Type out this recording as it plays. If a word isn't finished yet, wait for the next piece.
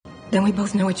Then we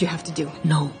both know what you have to do.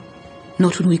 No.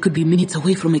 Not when we could be minutes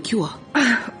away from a cure.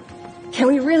 Can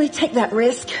we really take that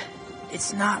risk?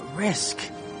 It's not risk.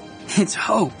 It's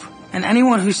hope. And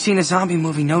anyone who's seen a zombie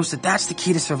movie knows that that's the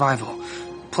key to survival.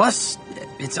 Plus,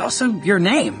 it's also your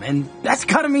name, and that's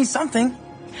gotta mean something.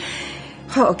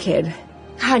 Oh, kid.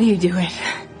 How do you do it?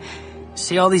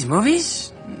 See all these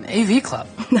movies? AV Club.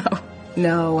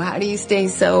 No. How do you stay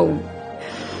so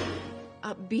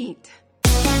upbeat?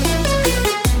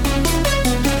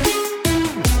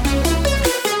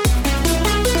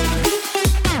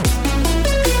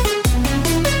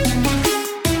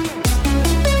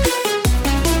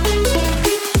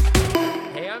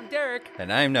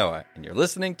 And I'm Noah, and you're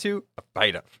listening to A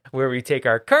Bite Of, where we take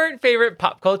our current favorite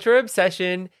pop culture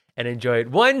obsession and enjoy it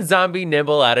one zombie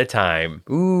nibble at a time.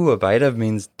 Ooh, A Bite Of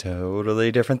means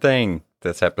totally different thing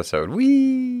this episode.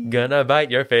 Wee! Gonna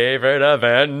bite your favorite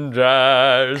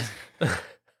Avengers.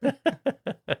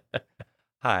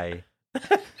 Hi.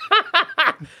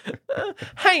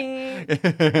 Hi.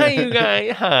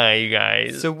 Hi, you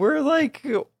guys. So we're like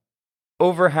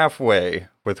over halfway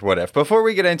with What If. Before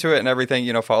we get into it and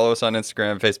everything, follow us on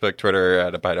Instagram, Facebook, Twitter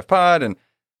at A Bite of Pod, and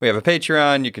we have a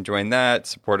Patreon. You can join that,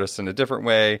 support us in a different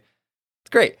way. It's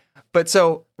great. But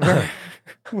so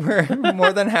we're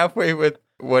more than halfway with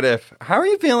What If. How are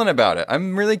you feeling about it?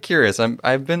 I'm really curious.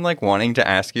 I've been wanting to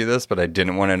ask you this, but I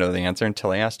didn't want to know the answer until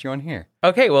I asked you on here.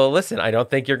 Okay, well, listen, I don't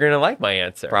think you're going to like my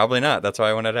answer. Probably not. That's why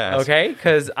I wanted to ask. Okay,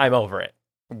 because I'm over it.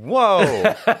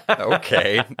 Whoa.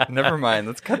 Okay. Never mind.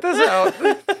 Let's cut this out.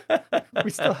 We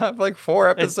still have 4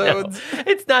 episodes. No,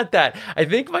 it's not that. I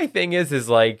think my thing is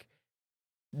it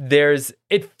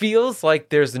feels like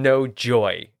there's no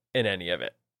joy in any of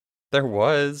it. There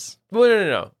was. Well,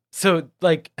 no. So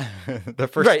the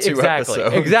first 2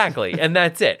 episodes. Exactly. And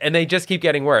that's it. And they just keep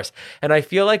getting worse. And I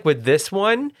feel like with this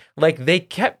one, they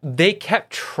kept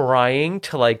trying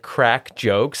to crack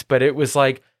jokes, but it was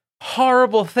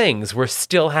horrible things were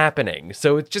still happening.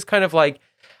 So it's just kind of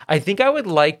I think I would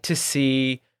like to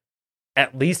see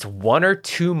at least 1 or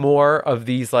 2 more of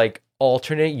these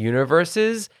alternate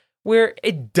universes where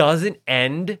it doesn't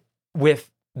end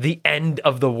with the end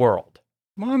of the world.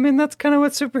 Well, I mean, that's kind of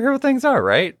what superhero things are,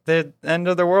 right? The end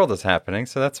of the world is happening,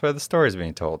 so that's why the story's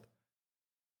being told.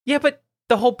 Yeah, but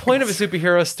the whole point of a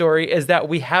superhero story is that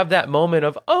we have that moment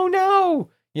of, oh no,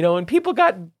 and people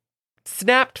got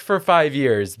snapped for 5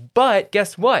 years, but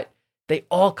guess what? They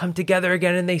all come together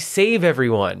again and they save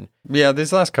everyone. Yeah,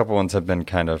 these last couple ones have been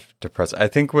kind of depressing. I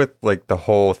think with the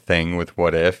whole thing with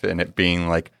What If and it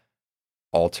being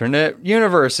alternate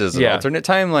universes and alternate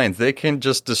timelines, they can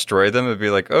just destroy them and be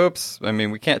oops, I mean,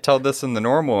 we can't tell this in the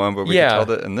normal one, but we can tell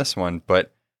that in this one.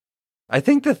 But I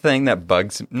think the thing that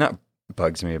not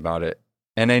bugs me about it,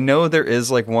 and I know there is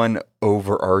one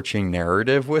overarching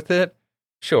narrative with it.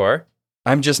 Sure.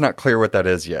 I'm just not clear what that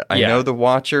is yet. I know the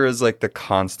Watcher is the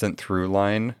constant through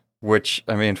line, which,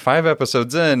 I mean, 5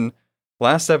 episodes in,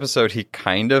 last episode, he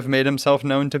kind of made himself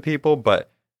known to people, but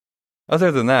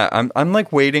other than that, I'm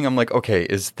waiting. I'm okay,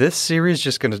 is this series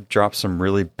just going to drop some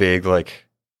really big,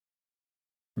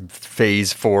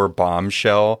 phase 4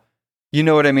 bombshell? You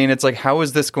know what I mean? It's how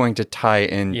is this going to tie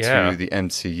into the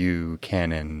MCU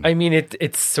canon? I mean,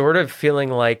 it's sort of feeling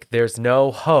like there's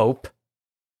no hope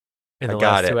in the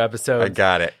last 2 episodes. I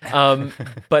got it.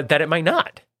 But that it might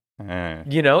not.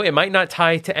 It might not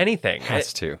tie to anything. It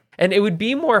has to. And it would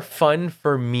be more fun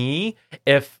for me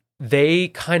if they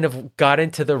kind of got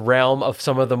into the realm of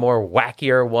some of the more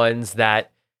wackier ones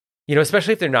that,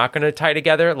 especially if they're not going to tie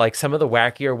together, some of the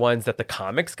wackier ones that the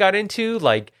comics got into,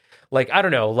 I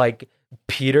don't know,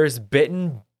 Peter's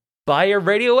bitten by a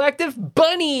radioactive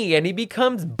bunny and he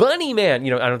becomes Bunny Man.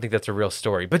 I don't think that's a real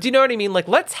story, but do you know what I mean?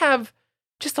 Let's have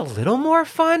just a little more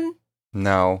fun.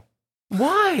 No.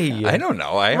 Why? I don't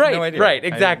know. I have no idea. Right,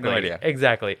 exactly. I have no idea.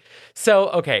 Exactly. So,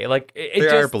 okay, they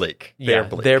are bleak.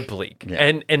 They're bleak.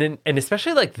 Yeah. And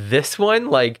especially this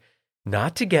one,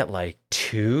 not to get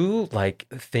too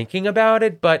thinking about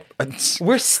it, but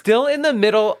we're still in the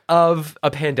middle of a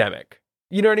pandemic.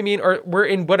 You know what I mean? Or we're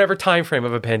in whatever time frame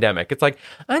of a pandemic. It's I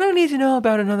don't need to know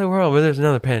about another world where there's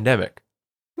another pandemic.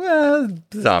 Well,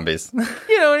 zombies.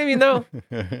 You know what I mean, though?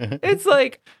 It's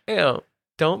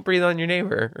don't breathe on your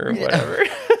neighbor or whatever.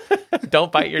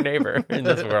 Don't bite your neighbor in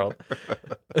this world.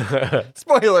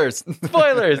 Spoilers.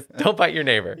 Don't bite your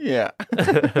neighbor. Yeah.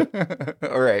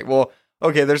 All right. Well,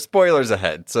 okay, there's spoilers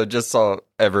ahead. So just so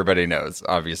everybody knows,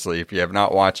 obviously, if you have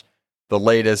not watched the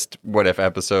latest What If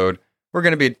episode, we're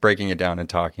going to be breaking it down and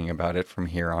talking about it from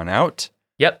here on out.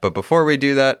 Yep. But before we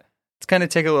do that, kind of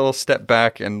take a little step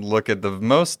back and look at the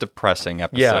most depressing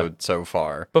episode so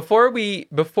far. Before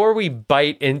we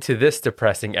bite into this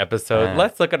depressing episode,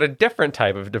 let's look at a different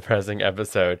type of depressing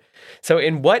episode. So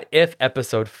in What If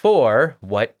episode 4,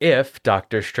 what if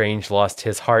Doctor Strange lost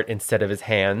his heart instead of his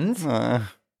hands?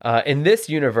 In this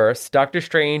universe, Doctor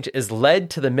Strange is led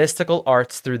to the mystical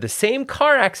arts through the same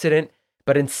car accident,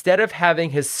 but instead of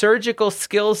having his surgical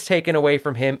skills taken away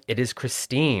from him, it is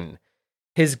Christine.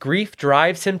 His grief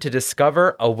drives him to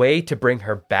discover a way to bring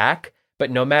her back,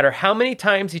 but no matter how many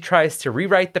times he tries to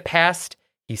rewrite the past,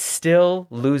 he still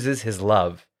loses his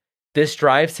love. This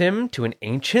drives him to an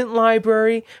ancient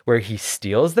library where he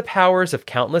steals the powers of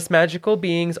countless magical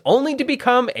beings only to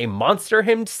become a monster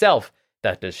himself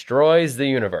that destroys the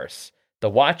universe. The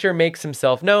Watcher makes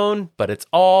himself known, but it's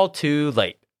all too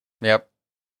late. Yep.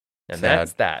 And Sad.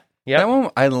 that's that. Yep. That one,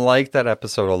 I liked that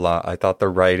episode a lot. I thought the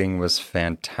writing was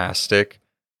fantastic.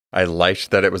 I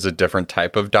liked that it was a different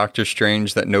type of Doctor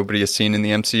Strange that nobody has seen in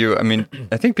the MCU. I mean,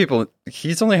 I think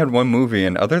he's only had one movie,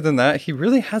 and other than that, he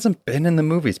really hasn't been in the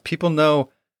movies. People know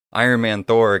Iron Man,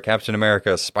 Thor, Captain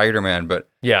America, Spider-Man, but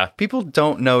people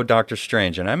don't know Doctor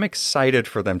Strange, and I'm excited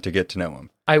for them to get to know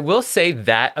him. I will say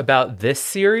that about this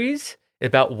series,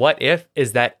 about What If,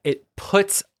 is that it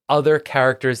puts other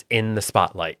characters in the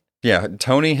spotlight. Yeah,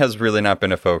 Tony has really not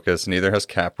been a focus, neither has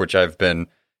Cap, which I've been...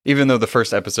 Even though the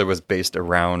first episode was based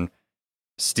around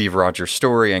Steve Rogers'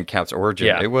 story and Cap's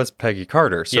origin, it was Peggy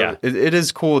Carter. So it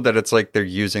is cool that it's like they're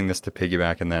using this to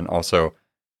piggyback and then also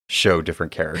show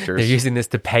different characters. They're using this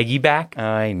to piggyback?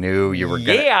 I knew you were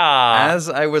going to. Yeah! As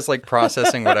I was like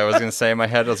processing what I was going to say in my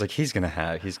head, I was like, he's going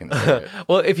to say it.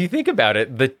 Well, if you think about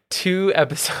it, the 2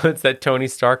 episodes that Tony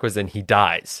Stark was in, he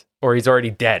dies. Or he's already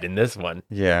dead in this one.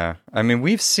 Yeah. I mean,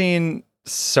 we've seen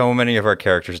so many of our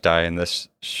characters die in this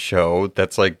show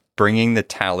that's like bringing the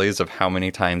tallies of how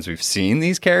many times we've seen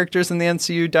these characters in the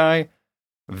MCU die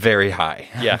very high.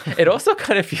 Yeah. It also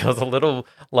kind of feels a little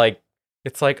like,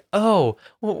 it's like, oh,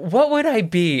 what would I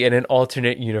be in an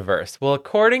alternate universe? Well,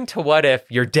 according to What If,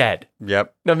 you're dead.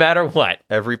 Yep. No matter what.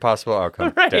 Every possible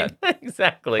outcome. Right. Dead.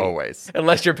 Exactly. Always.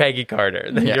 Unless you're Peggy Carter,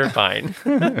 then you're fine.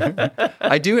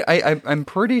 I'm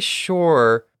pretty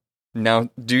sure. Now,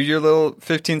 do your little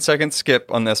 15-second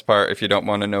skip on this part if you don't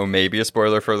want to know maybe a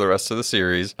spoiler for the rest of the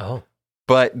series. Oh.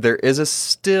 But there is a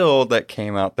still that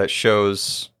came out that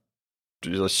shows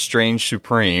Strange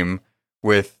Supreme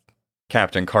with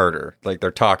Captain Carter. Like,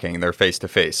 they're talking, they're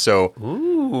face-to-face. So,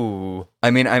 ooh. I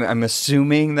mean, I'm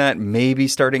assuming that maybe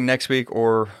starting next week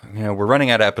or, we're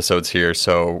running out of episodes here,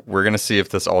 so we're going to see if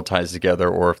this all ties together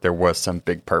or if there was some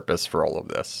big purpose for all of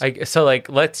this. So,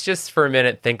 let's just for a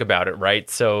minute think about it, right?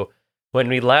 So, when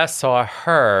we last saw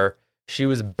her, she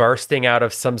was bursting out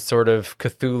of some sort of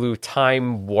Cthulhu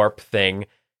time warp thing,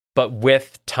 but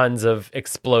with tons of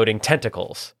exploding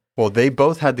tentacles. Well, they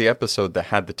both had the episode that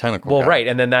had the tentacle guy. Right,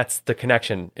 and then that's the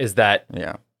connection, is that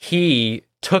he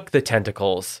took the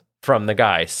tentacles from the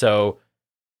guy. So,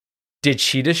 did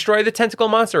she destroy the tentacle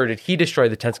monster, or did he destroy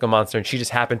the tentacle monster, and she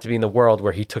just happened to be in the world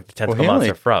where he took the tentacle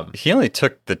monster from? He only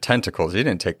took the tentacles. He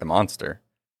didn't take the monster.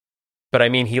 But I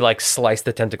mean, he sliced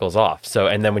the tentacles off. So,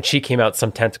 and then when she came out,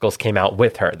 some tentacles came out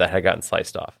with her that had gotten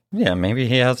sliced off. Yeah, maybe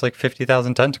he has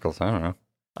 50,000 tentacles. I don't know.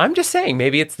 I'm just saying,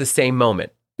 maybe it's the same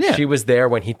moment. Yeah. She was there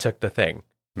when he took the thing.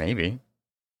 Maybe.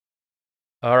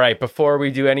 All right, before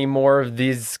we do any more of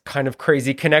these kind of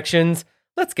crazy connections,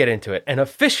 let's get into it and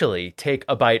officially take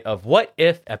a bite of What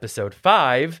If Episode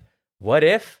 5, What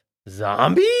If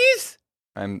Zombies?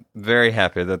 I'm very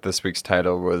happy that this week's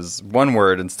title was one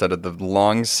word instead of the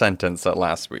long sentence that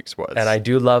last week's was. And I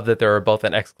do love that there are both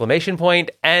an exclamation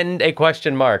point and a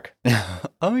question mark.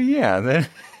 Oh, yeah. That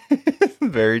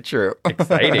very true.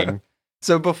 Exciting.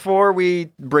 So before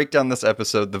we break down this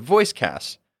episode, the voice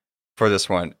cast for this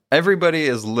one, everybody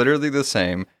is literally the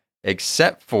same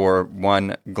except for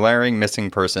one glaring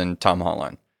missing person, Tom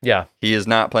Holland. Yeah. He is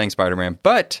not playing Spider-Man,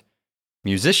 but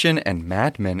musician and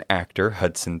Mad Men actor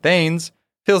Hudson Thanes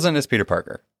fills in as Peter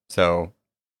Parker. So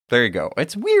there you go.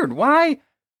 It's weird. Why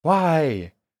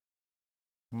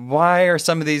are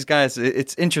some of these guys...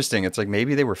 It's interesting. It's like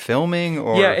maybe they were filming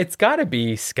or... Yeah, it's got to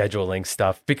be scheduling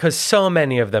stuff because so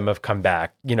many of them have come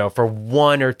back, for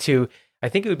 1 or 2. I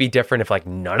think it would be different if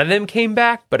none of them came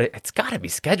back, but it's got to be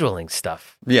scheduling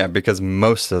stuff. Yeah, because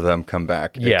most of them come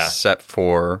back except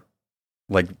for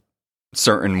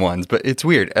certain ones. But it's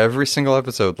weird. Every single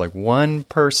episode, one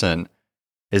person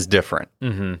is different.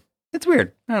 Mm-hmm. It's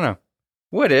weird. I don't know.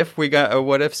 What if we got a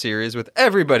What If series with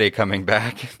everybody coming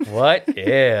back? What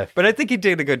if? But I think he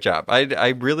did a good job. I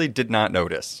really did not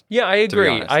notice. Yeah, I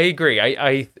agree. I agree.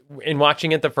 I in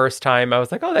watching it the first time, I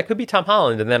was like, oh, that could be Tom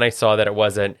Holland. And then I saw that it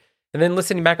wasn't. And then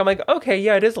listening back, I'm like, okay,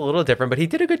 yeah, it is a little different, but he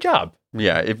did a good job.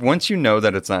 Yeah, if once you know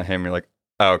that it's not him, you're like,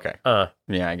 oh, okay.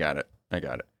 Yeah, I got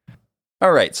it.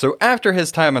 All right, so after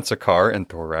his time on Sakaar in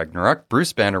Thor Ragnarok,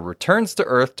 Bruce Banner returns to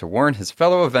Earth to warn his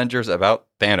fellow Avengers about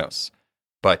Thanos.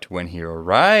 But when he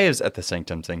arrives at the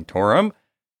Sanctum Sanctorum,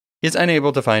 he is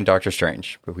unable to find Doctor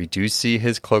Strange. But we do see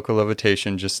his cloak of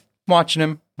levitation just watching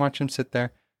him sit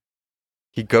there.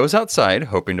 He goes outside,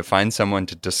 hoping to find someone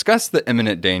to discuss the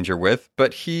imminent danger with,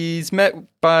 but he's met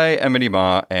by Emily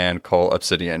Ma and Cole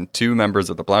Obsidian, 2 members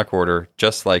of the Black Order,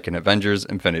 just like in Avengers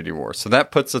Infinity War. So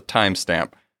that puts a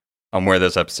timestamp on where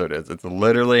this episode is. It's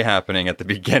literally happening at the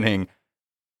beginning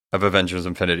of Avengers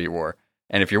Infinity War.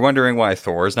 And if you're wondering why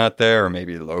Thor's not there, or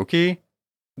maybe Loki,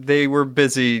 they were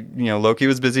busy, Loki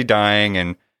was busy dying,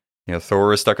 and, Thor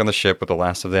was stuck on the ship with the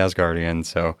last of the Asgardians,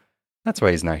 so that's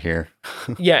why he's not here.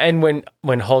 Yeah, and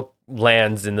when Hulk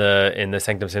lands in the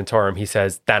Sanctum Sanctorum, he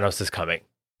says Thanos is coming.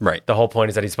 Right. The whole point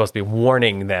is that he's supposed to be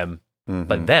warning them,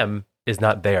 but them is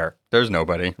not there. There's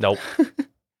nobody. Nope.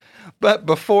 But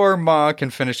before Ma can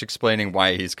finish explaining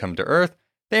why he's come to Earth,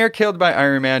 they are killed by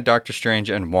Iron Man, Doctor Strange,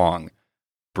 and Wong.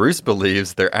 Bruce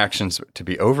believes their actions to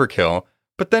be overkill,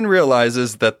 but then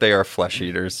realizes that they are flesh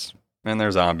eaters, and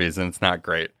they're zombies, and it's not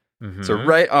great. Mm-hmm. So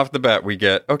right off the bat, we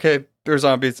get, okay, they're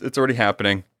zombies, it's already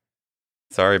happening.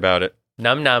 Sorry about it.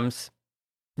 Nums.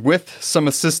 With some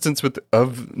assistance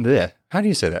how do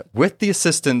you say that? With the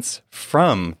assistance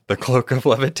from the Cloak of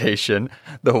Levitation,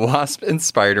 the Wasp and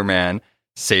Spider-Man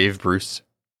save Bruce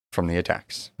from the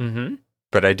attacks. Mm-hmm.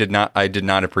 But I did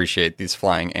not appreciate these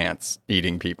flying ants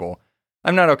eating people.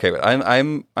 I'm not okay with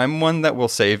it. I'm one that will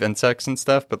save insects and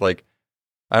stuff, but like,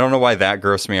 I don't know why that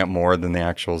grossed me out more than the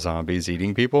actual zombies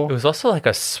eating people. It was also like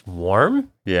a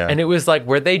swarm. Yeah. And it was like,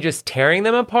 were they just tearing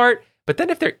them apart? But then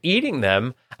if they're eating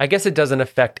them, I guess it doesn't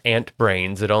affect ant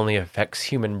brains. It only affects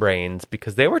human brains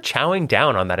because they were chowing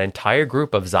down on that entire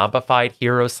group of zombified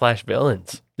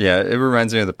heroes/villains. Yeah, it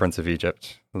reminds me of the Prince of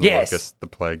Egypt. The Yes. locusts, the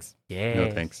plagues. Yeah.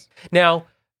 No thanks. Now,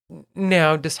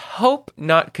 does Hope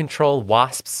not control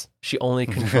wasps? She only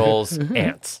controls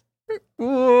ants.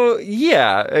 Well,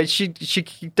 yeah, she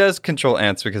does control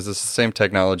ants because it's the same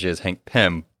technology as Hank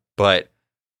Pym, but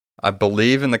I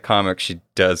believe in the comic she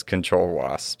does control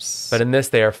wasps. But in this,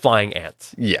 they are flying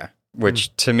ants. Yeah,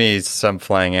 which to me, some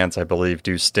flying ants, I believe,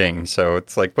 do sting. So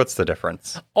it's like, what's the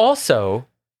difference? Also,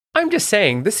 I'm just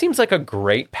saying, this seems like a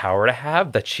great power to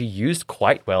have that she used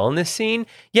quite well in this scene,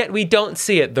 yet we don't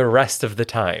see it the rest of the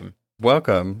time.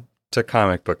 Welcome to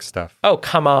comic book stuff. Oh,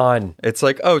 come on. It's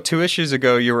like, 2 issues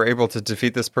ago, you were able to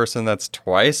defeat this person that's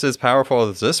twice as powerful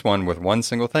as this one with one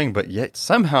single thing, but yet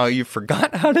somehow you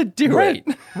forgot how to do it.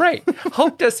 Right.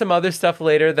 Hope does some other stuff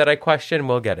later that I question.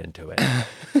 We'll get into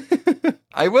it.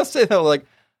 I will say, though, like,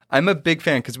 I'm a big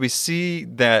fan because we see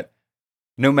that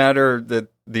no matter that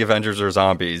the Avengers are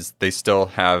zombies, they still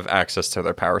have access to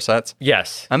their power sets.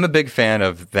 Yes. I'm a big fan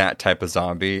of that type of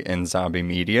zombie in zombie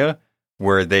media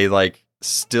where they, like,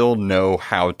 still know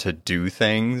how to do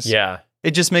things. Yeah.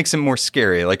 It just makes them more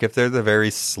scary. Like, if they're the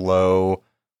very slow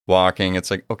walking,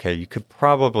 it's like, okay, you could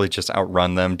probably just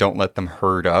outrun them. Don't let them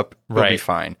herd up. They'll be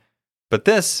fine. But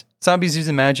this, zombies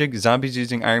using magic, zombies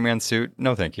using Iron Man's suit,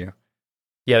 no thank you.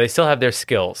 Yeah, they still have their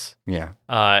skills. Yeah.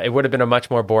 It would have been a much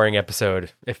more boring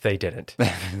episode if they didn't.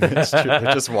 That's true.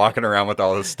 They're just walking around with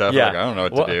all this stuff. Yeah. Like, I don't know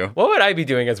what to do. What would I be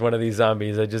doing as one of these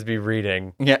zombies? I'd just be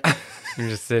reading. Yeah. You're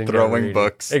just sitting throwing there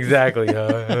books. Exactly.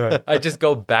 I just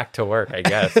go back to work, I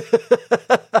guess.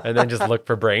 And then just look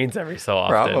for brains every so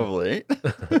often. Probably.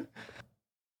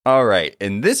 All right.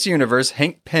 In this universe,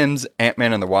 Hank Pym's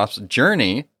Ant-Man and the Wasp's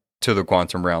journey to the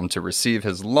quantum realm to receive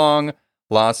his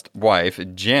long-lost wife,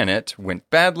 Janet, went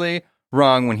badly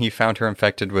wrong when he found her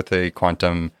infected with a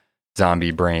quantum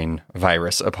zombie brain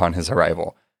virus upon his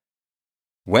arrival.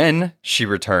 When she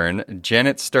returned,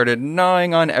 Janet started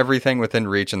gnawing on everything within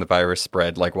reach, and the virus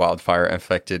spread like wildfire,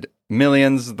 infected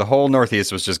millions. The whole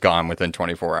Northeast was just gone within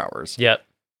 24 hours. Yep.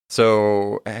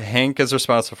 So Hank is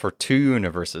responsible for 2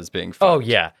 universes being fucked. Oh,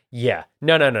 yeah.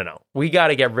 No. We got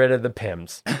to get rid of the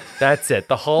Pyms. That's it.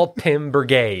 The whole Pym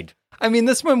brigade. I mean,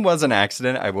 this one was an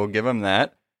accident. I will give him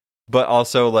that. But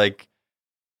also, like,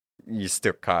 you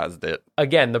still caused it.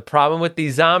 Again, the problem with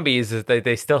these zombies is that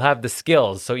they still have the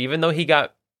skills. So even though he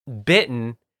got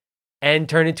bitten and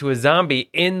turned into a zombie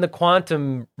in the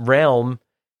quantum realm,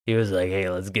 he was like, hey,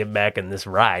 let's get back in this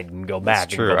ride and go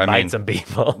back and go bite some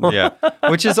people. Yeah.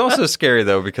 Which is also scary,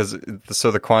 though, because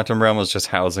so the quantum realm is just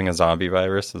housing a zombie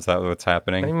virus? Is that what's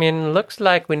happening? I mean, looks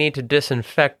like we need to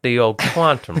disinfect the old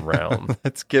quantum realm.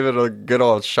 Let's give it a good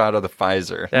old shot of the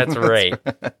Pfizer. That's right.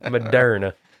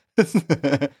 Moderna.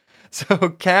 So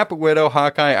Cap, Widow,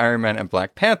 Hawkeye, Iron Man, and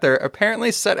Black Panther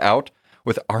apparently set out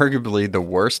with arguably the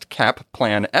worst Cap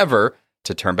plan ever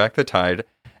to turn back the tide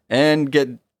and get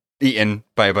eaten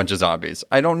by a bunch of zombies.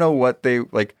 I don't know what they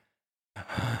like.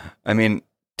 I mean,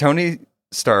 Tony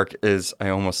Stark is, I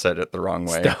almost said it the wrong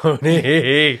way,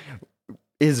 Tony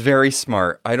is very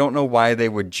smart. I don't know why they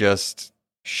would just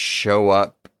show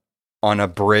up on a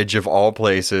bridge of all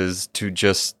places to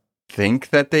just think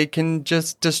that they can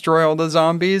just destroy all the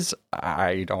zombies.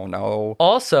 I don't know.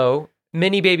 Also,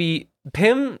 mini baby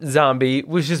Pym zombie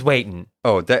was just waiting.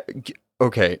 Oh,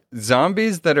 okay.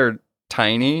 Zombies that are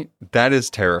tiny, that is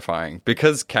terrifying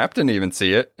because Cap didn't even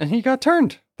see it and he got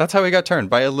turned. That's how he got turned,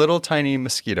 by a little tiny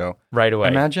mosquito. Right away.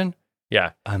 Imagine.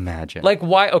 Yeah. Imagine. Like,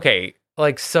 why? Okay.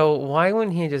 Like, so why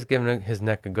wouldn't he just give his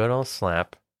neck a good old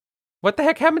slap? What the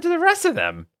heck happened to the rest of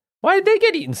them? Why did they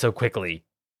get eaten so quickly?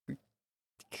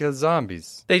 Because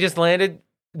zombies. They just landed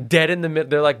dead in the middle.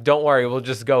 They're like, don't worry, we'll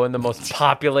just go in the most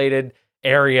populated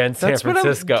area in San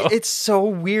Francisco. It's so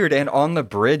weird, and on the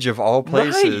bridge of all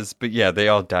places. Right. But yeah, they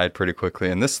all died pretty quickly.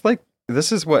 And this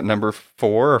is what, number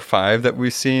 4 or 5 that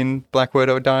we've seen Black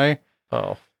Widow die.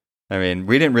 Oh, I mean,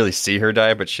 we didn't really see her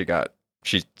die, but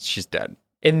she's dead.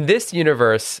 In this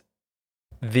universe,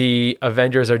 the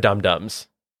Avengers are dum-dums.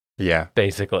 Yeah.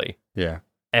 Basically. Yeah.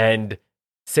 And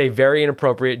say very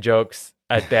inappropriate jokes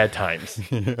at bad times.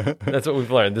 Yeah. That's what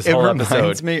we've learned this whole episode. It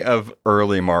reminds me of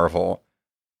early Marvel,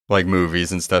 like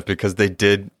movies and stuff, because they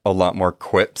did a lot more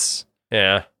quips.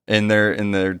 Yeah. In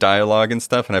their dialogue and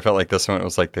stuff, and I felt like this one, it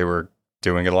was like they were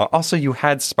doing it a lot. Also, you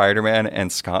had Spider-Man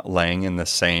and Scott Lang in the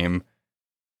same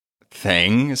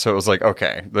thing, so it was like,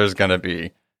 okay, there's gonna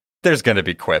be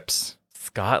quips.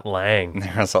 Scott Lang.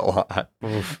 There's a lot.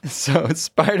 Oof. So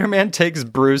Spider-Man takes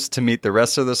Bruce to meet the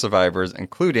rest of the survivors,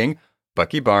 including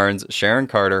Bucky Barnes, Sharon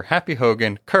Carter, Happy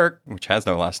Hogan, Kirk, which has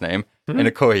no last name, and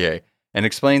Okoye, and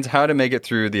explains how to make it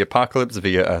through the apocalypse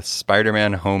via a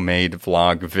Spider-Man homemade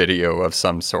vlog video of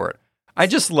some sort. I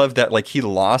just love that, like, he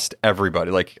lost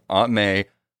everybody. Like, Aunt May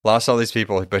lost all these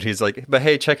people, but he's like, but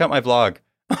hey, check out my vlog.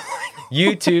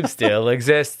 YouTube still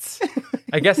exists.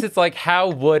 I guess it's like, how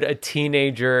would a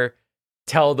teenager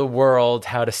tell the world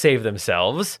how to save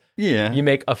themselves? Yeah. You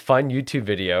make a fun YouTube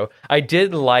video. I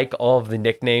did like all of the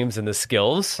nicknames and the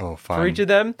skills for each of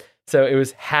them. So it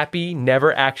was Happy,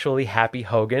 never actually Happy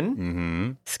Hogan.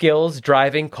 Mm-hmm. Skills,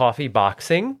 driving, coffee,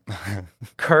 boxing.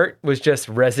 Kurt was just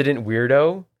resident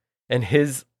weirdo. And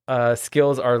his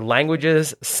skills are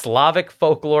languages, Slavic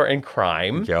folklore, and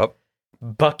crime. Yep.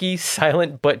 Bucky,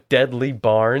 silent but deadly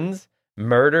Barnes.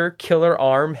 Murder, killer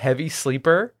arm, heavy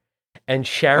sleeper. And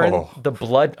Sharon, the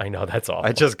blood... I know, that's awful.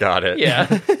 I just got it.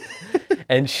 Yeah.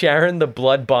 And Sharon, the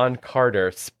blood bond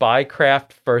Carter.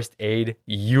 Spycraft, first aid,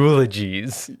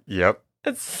 eulogies. Yep.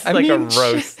 That's a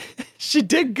roast. She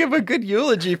did give a good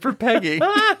eulogy for Peggy.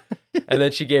 And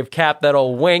then she gave Cap that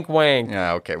old wink.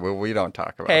 Yeah, okay. Well, we don't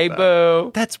talk about that. Hey,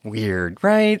 boo. That's weird,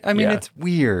 right? I mean, It's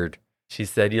weird. She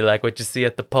said, you like what you see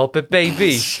at the pulpit,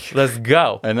 baby. Let's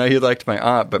go. I know you liked my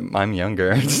aunt, but I'm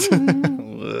younger.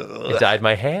 You dyed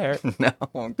my hair. No,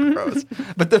 gross.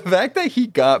 But the fact that he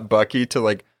got Bucky to,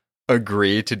 like,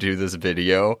 agree to do this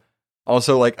video,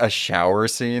 also, like, a shower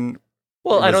scene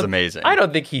was amazing. I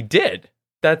don't think he did.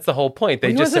 That's the whole point.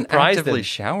 They just surprised him. He wasn't actively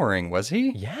showering, was he?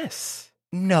 Yes.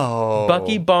 No.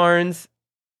 Bucky Barnes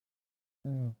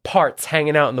parts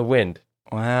hanging out in the wind.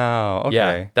 Wow. Okay.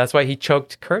 Yeah, that's why he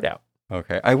choked Kurt out.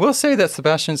 Okay. I will say that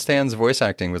Sebastian Stan's voice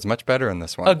acting was much better in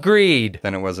this one. Agreed.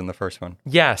 Than it was in the first one.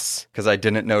 Yes. Because I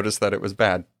didn't notice that it was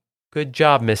bad. Good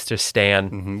job, Mr. Stan.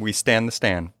 Mm-hmm. We stand the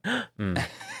Stan.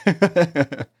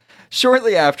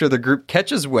 Shortly after, the group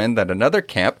catches wind that another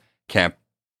camp,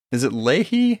 is it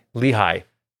Lehigh? Lehigh.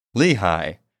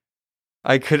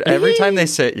 I could, every time they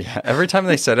said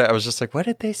it, I was just like, what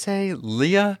did they say?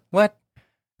 Leah? What?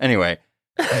 Anyway.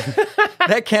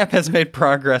 That camp has made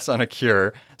progress on a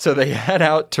cure, so they head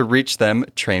out to reach them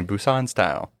Train Busan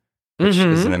style, which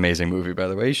is an amazing movie, by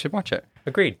the way. You should watch it.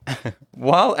 Agreed.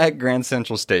 While at Grand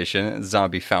Central Station,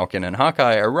 Zombie Falcon and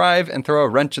Hawkeye arrive and throw a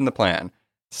wrench in the plan.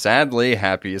 Sadly,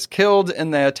 Happy is killed in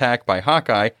the attack by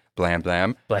Hawkeye,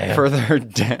 blam, further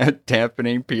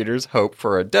dampening Peter's hope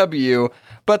for a W,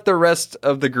 but the rest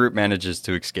of the group manages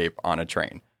to escape on a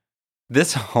train.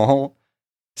 This whole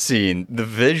scene, the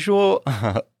visual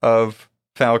of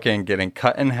Falcon getting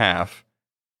cut in half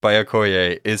by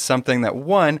Okoye is something that,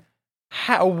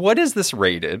 what is this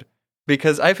rated?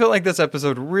 Because I feel like this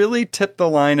episode really tipped the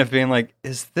line of being like,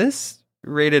 is this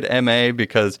rated MA?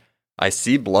 Because I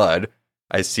see blood,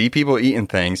 I see people eating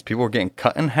things, people are getting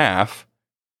cut in half.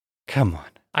 Come on.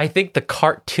 I think the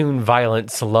cartoon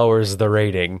violence lowers the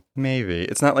rating. Maybe.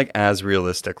 It's not like as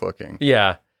realistic looking.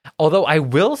 Yeah. Although I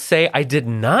will say I did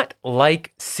not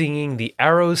like seeing the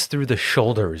arrows through the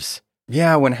shoulders.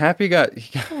 Yeah, when Happy got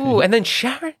Ooh, and then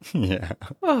Sharon. yeah,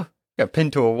 Oh, got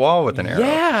pinned to a wall with an arrow.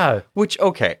 yeah. Which,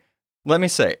 okay, let me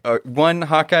say, one,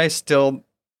 Hawkeye still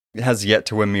has yet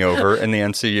to win me over in the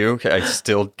MCU. I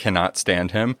still cannot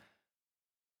stand him.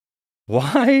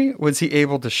 Why was he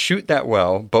able to shoot that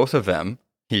well, both of them?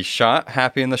 He shot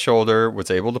Happy in the shoulder, was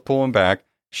able to pull him back,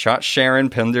 shot Sharon,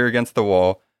 pinned her against the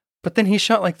wall, but then he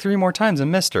shot like 3 more times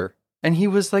and missed her. And he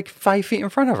was like 5 feet in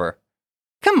front of her.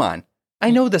 Come on. I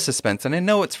know the suspense and I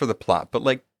know it's for the plot, but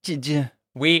like,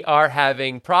 We are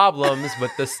having problems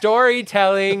with the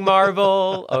storytelling,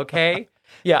 Marvel. Okay.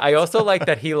 Yeah, I also like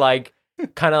that he like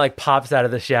kind of like pops out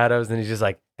of the shadows and he's just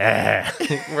like, eh.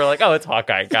 We're like, oh, it's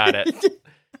Hawkeye. Got it.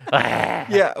 Ah.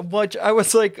 yeah, which I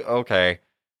was like, okay,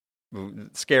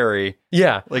 scary.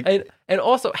 Yeah. Like- and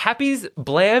also Happy's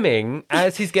blamming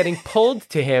as he's getting pulled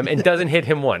to him and doesn't hit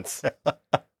him once.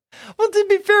 Well, to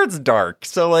be fair, it's dark.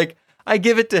 So, like, I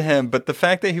give it to him, but the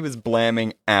fact that he was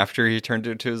blamming after he turned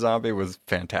into a zombie was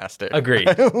fantastic. Agreed.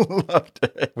 I loved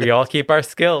it. We all keep our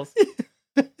skills.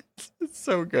 It's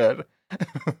so good.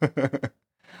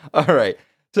 All right.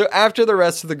 So after the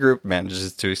rest of the group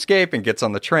manages to escape and gets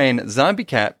on the train, Zombie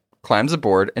Cat climbs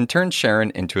aboard and turns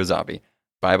Sharon into a zombie.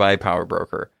 Bye-bye, Power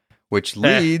Broker. Which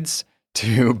leads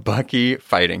to Bucky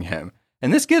fighting him.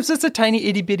 And this gives us a tiny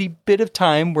itty-bitty bit of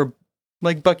time where,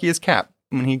 like, Bucky is Cap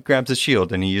when he grabs his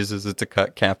shield and he uses it to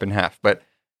cut Cap in half. But,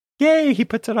 yay, he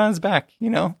puts it on his back, you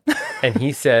know? And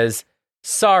he says,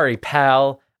 sorry,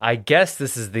 pal. I guess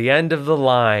this is the end of the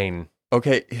line.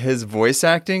 Okay, his voice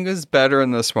acting is better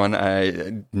in this one.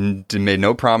 I made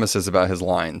no promises about his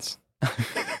lines.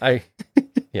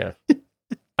 Yeah.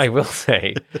 I will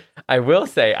say,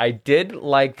 I did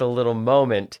like the little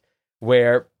moment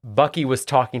where Bucky was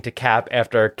talking to Cap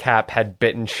after Cap had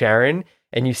bitten Sharon,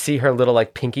 and you see her little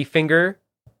like pinky finger,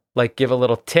 like give a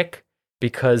little tick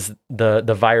because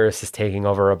the virus is taking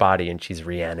over her body and she's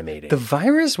reanimating. The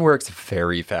virus works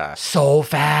very fast. So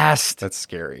fast. That's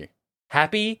scary.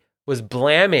 Happy was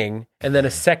blamming, and then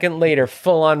a second later,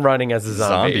 full on running as a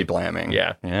zombie. blamming.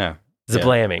 Yeah. Yeah.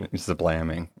 Zablamming.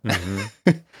 Zablamming.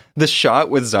 Mm-hmm. The shot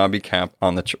with Zombie Cap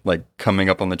on the like coming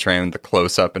up on the train, the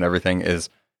close up and everything is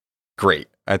great.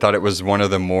 I thought it was one of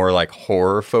the more like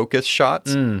horror focused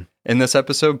shots in this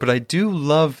episode, but I do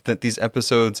love that these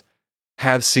episodes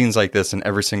have scenes like this in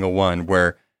every single one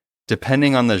where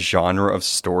depending on the genre of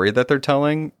story that they're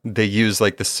telling, they use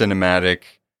like the cinematic,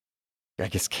 I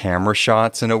guess, camera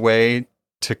shots in a way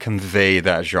to convey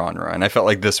that genre. And I felt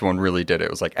like this one really did it. It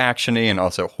was like actiony and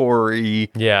also horror-y.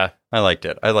 Yeah. I liked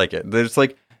it. I like it. There's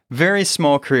like very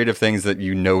small creative things that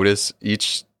you notice.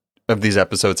 Each of these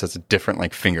episodes has a different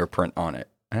like fingerprint on it.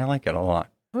 And I like it a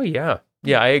lot. Oh, yeah.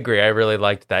 Yeah, I agree. I really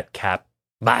liked that Cap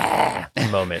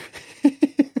moment.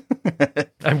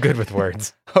 I'm good with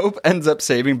words. Hope ends up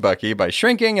saving Bucky by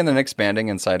shrinking and then expanding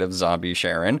inside of zombie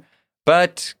Sharon,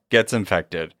 but gets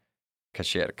infected because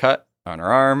she had a cut on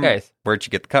her arm. Guys. Where'd she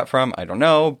get the cut from? I don't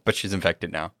know, but she's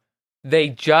infected now. They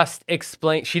just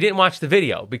explained, she didn't watch the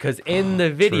video because in the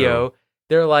video, True.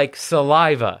 they're like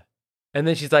saliva. And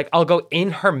then she's like, I'll go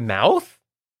in her mouth?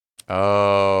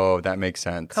 Oh, that makes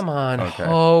sense. Come on, Okay.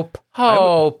 Hope.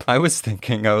 I was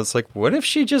thinking, I was like, what if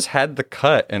she just had the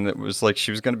cut and it was like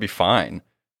she was going to be fine?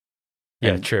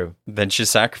 Yeah, And true. Then she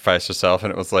sacrificed herself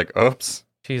and it was like, oops.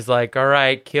 She's like, all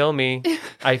right, kill me.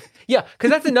 Yeah, because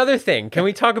that's another thing. Can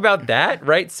we talk about that?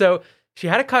 Right? So she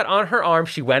had a cut on her arm.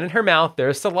 She went in her mouth.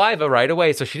 There's saliva right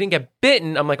away. So she didn't get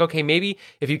bitten. I'm like, okay, maybe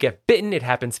if you get bitten, it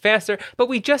happens faster. But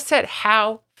we just said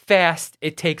how fast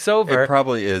it takes over. It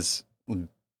probably is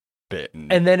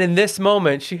bitten. And then in this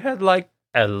moment, she had like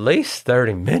at least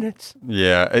 30 minutes.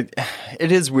 Yeah,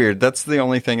 it is weird. That's the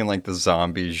only thing in like the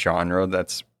zombie genre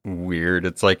that's weird.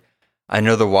 It's like, I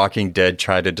know The Walking Dead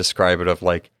tried to describe it of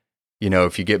like, you know,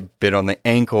 if you get bit on the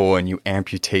ankle and you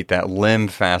amputate that limb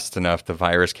fast enough, the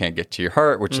virus can't get to your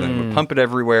heart, which then would pump it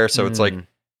everywhere. So it's like,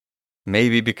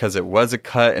 maybe because it was a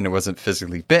cut and it wasn't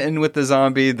physically bitten with the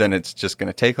zombie, then it's just going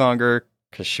to take longer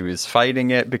because she was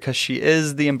fighting it, because she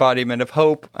is the embodiment of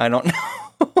hope. I don't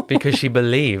know. Because she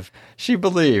believed. She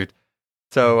believed.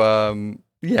 So,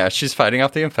 yeah, she's fighting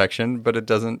off the infection, but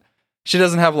she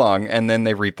doesn't have long, and then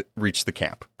they reach the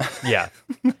camp. Yeah.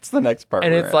 That's the next part.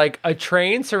 And it's like a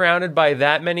train surrounded by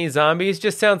that many zombies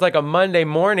just sounds like a Monday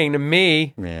morning to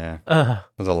me. Yeah. Ugh.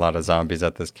 There's a lot of zombies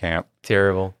at this camp.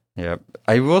 Terrible. Yep.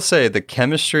 I will say the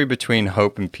chemistry between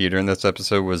Hope and Peter in this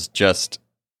episode was just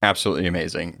absolutely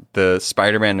amazing. The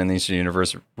Spider-Man in this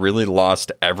universe really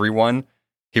lost everyone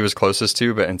he was closest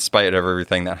to, but in spite of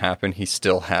everything that happened, he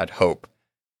still had hope.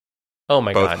 Oh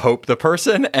my Both God. Hope the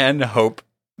person and Hope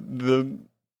the,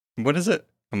 what is it?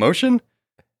 Emotion?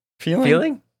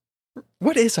 Feeling?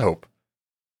 What is hope?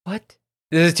 What?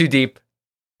 This is too deep.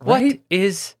 What Right?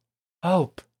 is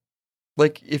hope?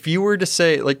 Like, if you were to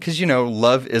say, like, because,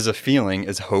 love is a feeling,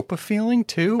 is hope a feeling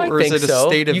too? I Or think is it a so.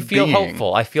 state of You feel being?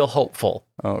 hopeful. I feel hopeful.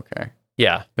 Oh, okay.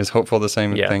 Yeah. Is hopeful the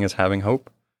same Yeah. thing as having hope?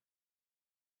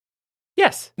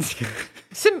 Yes.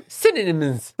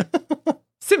 Synonyms.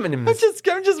 Synonyms.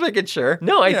 I'm just making sure.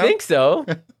 No, I think so.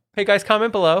 Hey guys,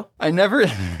 comment below. I never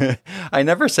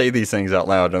say these things out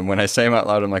loud, and when I say them out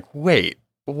loud, I'm like, wait,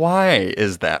 why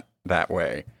is that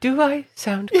way? Do I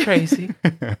sound crazy?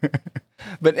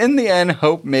 But in the end,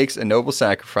 Hope makes a noble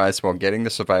sacrifice while getting the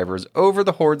survivors over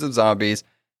the hordes of zombies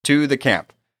to the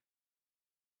camp.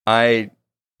 I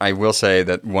will say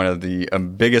that one of the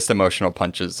biggest emotional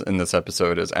punches in this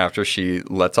episode is after she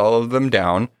lets all of them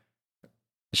down.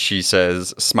 She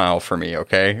says, "Smile for me,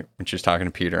 okay?" When she's talking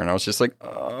to Peter, and I was just like,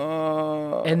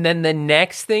 "Oh." And then the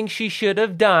next thing she should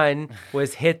have done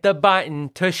was hit the button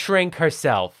to shrink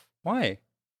herself. Why?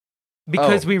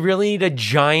 Because Oh. we really need a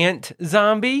giant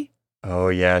zombie. Oh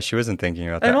yeah, she wasn't thinking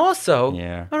about that. And also,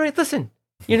 Yeah. all right, listen,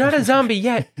 you're not a zombie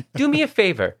yet. Do me a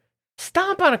favor.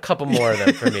 Stomp on a couple more of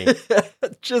them for me.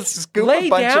 Just scoop Lay a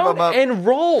bunch of down them up. and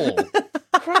roll.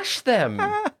 Crush them.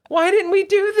 Why didn't we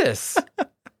do this?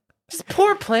 It's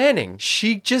poor planning.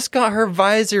 She just got her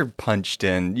visor punched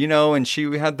in, and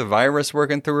she had the virus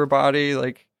working through her body.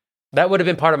 Like, That would have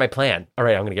been part of my plan. All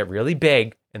right, I'm going to get really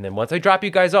big. And then once I drop you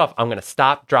guys off, I'm going to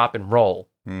stop, drop, and roll.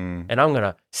 And I'm going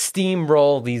to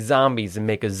steamroll these zombies and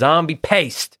make a zombie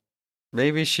paste.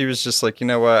 maybe she was just like, you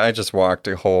know what? I just walked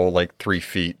a whole 3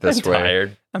 feet this I'm way.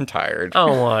 tired. I'm tired. I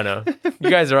don't want to. You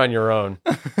guys are on your own.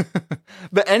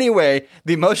 But anyway,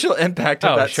 the emotional impact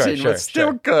of Oh, that sure, scene sure, was still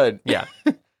sure. good. Yeah.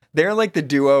 They're like the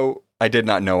duo I did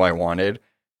not know I wanted,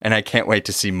 and I can't wait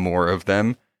to see more of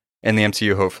them in the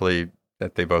MCU. Hopefully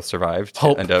that they both survived. to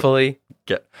end up Hopefully.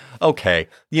 okay.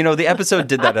 The episode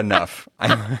did that enough.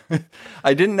 I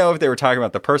didn't know if they were talking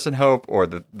about the person Hope or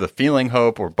the feeling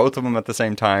Hope or both of them at the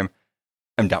same time.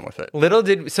 I'm done with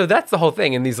it. So that's the whole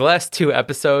thing. In these last 2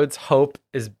 episodes, Hope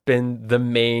has been the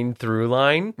main through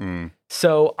line.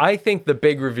 So I think the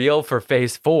big reveal for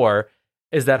Phase 4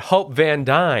 is that Hope Van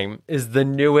Dyne is the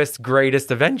newest, greatest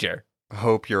Avenger.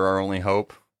 Hope you're our only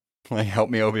hope. Like, help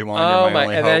me, Obi-Wan. Oh You're my my!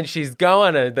 only And hope. then she's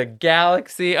going to the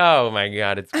galaxy. Oh my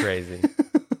God, it's crazy.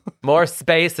 More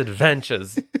space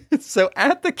adventures. So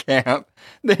at the camp,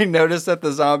 they notice that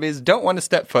the zombies don't want to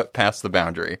step foot past the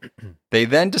boundary. They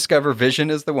then discover Vision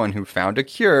is the one who found a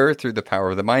cure through the power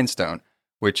of the Mind Stone,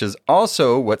 which is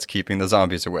also what's keeping the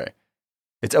zombies away.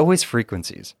 It's always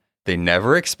frequencies. They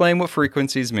never explain what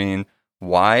frequencies mean,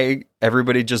 why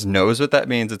everybody just knows what that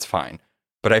means. It's fine.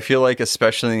 But I feel like,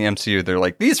 especially in the MCU, they're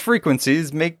like, these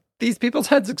frequencies make these people's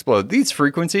heads explode. These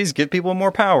frequencies give people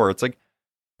more power. It's like,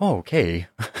 oh, okay.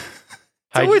 It's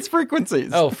always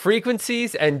frequencies. Oh,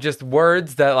 frequencies and just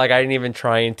words that I didn't even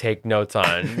try and take notes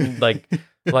on. like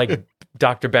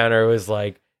Dr. Banner was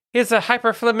like, it's a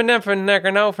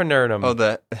hyperfliminephenernernophenernum. Oh,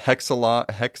 the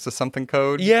hexa something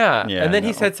code? Yeah. Yeah, And then no.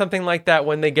 he said something like that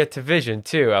when they get to Vision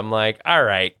too. I'm like, all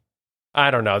right. I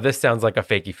don't know. This sounds like a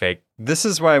fakey fake. This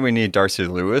is why we need Darcy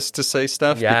Lewis to say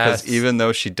stuff. Yes. Because even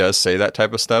though she does say that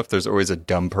type of stuff, there's always a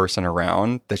dumb person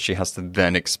around that she has to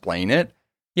then explain it.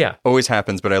 Yeah. Always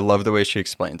happens, but I love the way she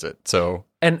explains it. So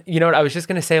And you know what? I was just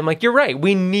going to say, I'm like, you're right.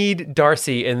 We need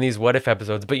Darcy in these What If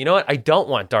episodes. But you know what? I don't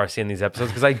want Darcy in these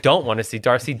episodes because I don't want to see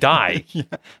Darcy die. yeah,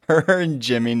 her and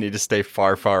Jimmy need to stay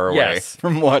far, far away Yes.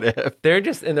 from What If. They're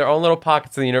just in their own little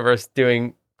pockets of the universe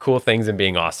doing cool things and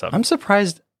being awesome. I'm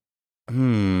surprised.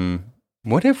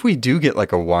 What if we do get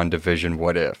like a WandaVision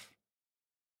What If?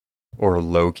 Or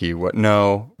Loki? What?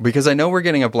 No, because I know we're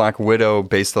getting a Black Widow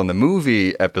based on the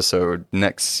movie episode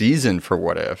next season for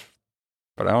What If.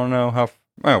 But I don't know how.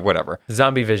 Whatever.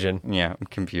 Zombie Vision. Yeah, I'm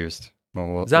confused. Well,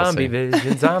 we'll Zombie see.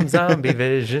 Vision. Zombie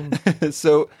Vision.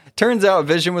 So turns out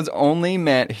Vision was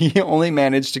he only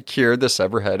managed to cure the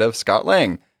severed head of Scott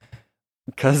Lang.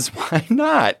 Because why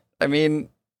not? I mean,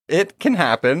 it can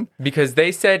happen. Because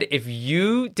they said if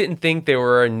you didn't think there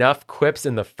were enough quips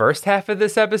in the first half of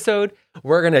this episode,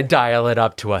 we're going to dial it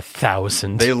up to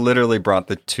 1,000. They literally brought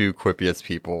the 2 quippiest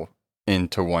people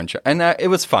into one show. And it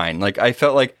was fine. Like, I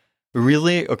felt like,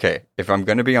 really? Okay, if I'm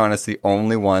going to be honest, the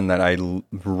only one that I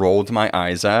rolled my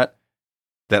eyes at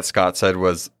that Scott said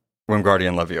was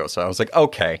Wingardium Leviosa. I was like,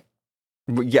 okay,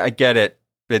 yeah, I get it.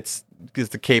 It's because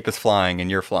the cape is flying and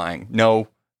you're flying. No,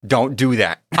 Don't do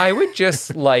that. I would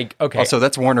just like, okay. Also,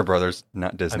 that's Warner Brothers,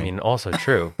 not I Disney. mean, also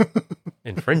true.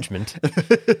 Infringement.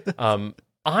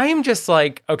 I'm just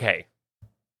like, okay.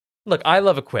 Look, I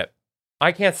love a quip.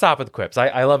 I can't stop with quips.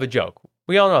 I love a joke.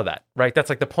 We all know that, right? That's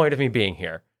like the point of me being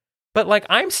here. But like,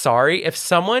 I'm sorry, if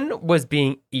someone was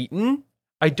being eaten,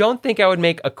 I don't think I would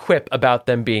make a quip about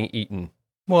them being eaten.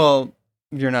 Well,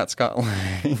 you're not Scott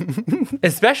Lang.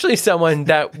 Especially someone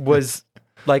that was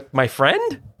like my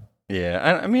friend.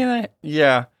 Yeah, I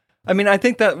mean, I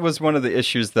think that was one of the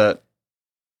issues that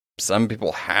some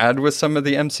people had with some of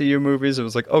the MCU movies. It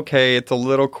was like, okay, it's a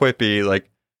little quippy, like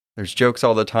there's jokes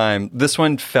all the time. This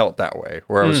one felt that way,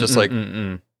 where I was just like,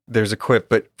 there's a quip.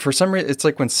 But for some reason, it's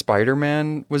like when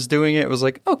Spider-Man was doing it, it was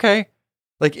like, okay.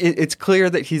 Like, it's clear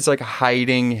that he's like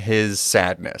hiding his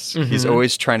sadness. He's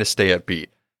always trying to stay upbeat.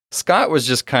 Scott was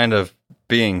just kind of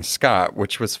being Scott,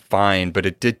 which was fine, but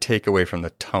it did take away from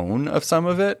the tone of some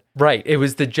of it. Right. It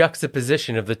was the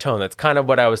juxtaposition of the tone. That's kind of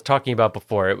what I was talking about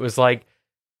before. It was like,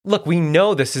 look, we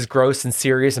know this is gross and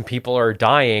serious and people are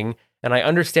dying. And I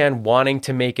understand wanting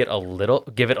to make it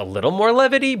give it a little more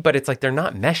levity, but it's like they're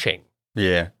not meshing.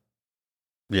 Yeah.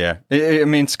 Yeah. I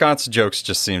mean, Scott's jokes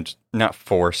just seemed not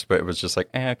forced, but it was just like,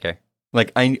 okay.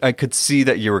 Like, I could see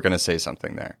that you were going to say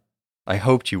something there. I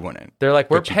hoped you wouldn't. They're like,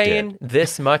 we're but you paying did.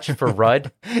 this much for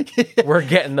Rudd. We're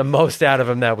getting the most out of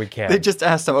him that we can. They just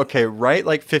asked him, okay, write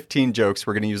like 15 jokes.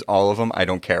 We're going to use all of them. I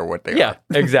don't care what they are. Yeah,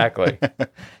 exactly.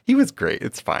 He was great.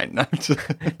 It's fine.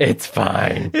 It's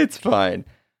fine. It's fine.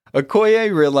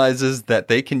 Okoye realizes that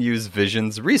they can use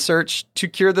Vision's research to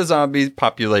cure the zombie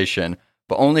population,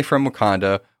 but only from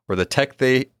Wakanda, where the tech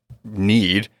they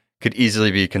need could easily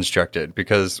be constructed,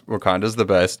 because Wakanda's the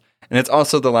best. And it's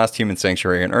also the last human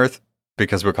sanctuary on Earth,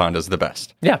 because Wakanda's the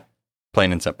best. Yeah.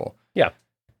 Plain and simple. Yeah.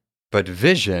 But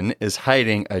Vision is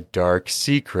hiding a dark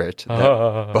secret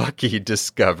that Bucky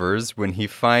discovers when he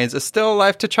finds a still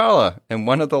alive T'Challa in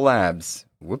one of the labs.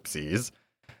 Whoopsies.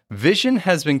 Vision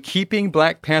has been keeping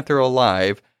Black Panther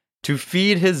alive to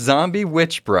feed his zombie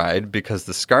witch bride because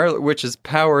the Scarlet Witch's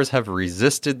powers have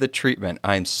resisted the treatment.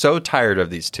 I'm so tired of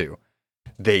these two.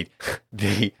 They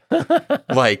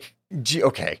like,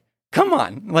 okay, come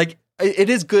on. Like, it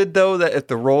is good, though, that if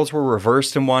the roles were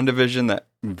reversed in WandaVision, that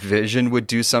Vision would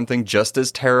do something just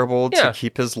as terrible to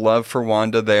keep his love for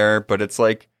Wanda there. But it's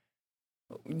like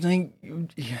the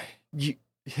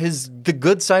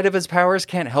good side of his powers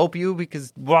can't help you,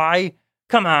 because why?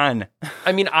 Come on.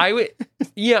 I mean, I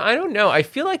don't know. I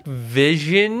feel like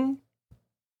Vision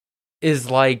is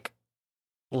like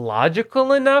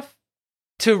logical enough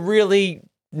to really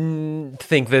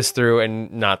think this through and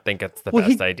not think it's the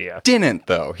best idea. Didn't,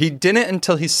 though. He didn't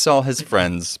until he saw his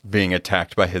friends being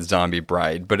attacked by his zombie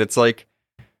bride. But it's like,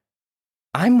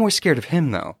 I'm more scared of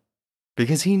him, though,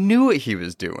 because he knew what he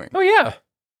was doing. Oh, yeah.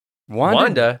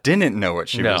 Wanda didn't know what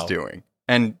she was doing.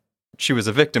 And she was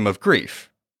a victim of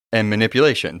grief and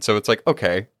manipulation. So it's like,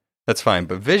 okay, that's fine.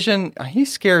 But Vision, he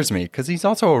scares me because he's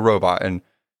also a robot. And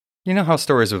you know how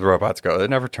stories with robots go. It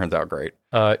never turns out great.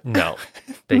 No.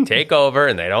 They take over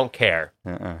and they don't care.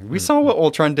 We saw what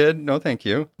Ultron did. No, thank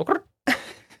you.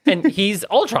 And he's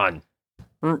Ultron.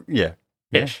 Yeah.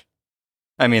 Ish.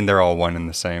 I mean, they're all one and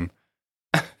the same.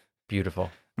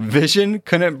 Beautiful. Vision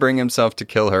couldn't bring himself to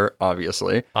kill her,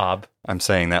 obviously. I'm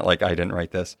saying that like I didn't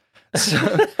write this.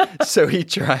 So he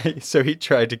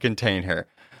tried to contain her.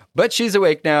 But she's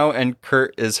awake now, and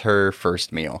Kurt is her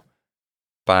first meal.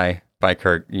 Bye,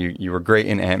 Kurt. You were great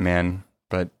in Ant-Man,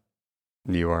 but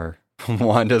you are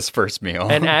Wanda's first meal.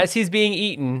 And as he's being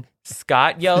eaten,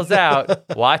 Scott yells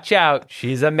out, "Watch out,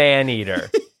 she's a man-eater."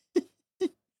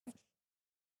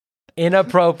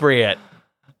 Inappropriate.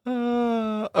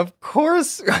 Of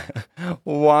course,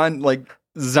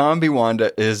 zombie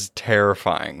Wanda is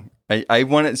terrifying. I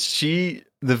wanted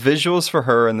the visuals for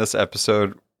her in this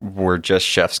episode were just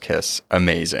chef's kiss.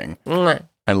 Amazing.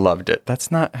 I loved it. That's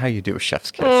not how you do a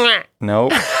chef's kiss.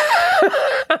 Nope.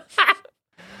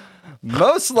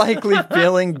 Most likely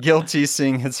feeling guilty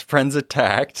seeing his friends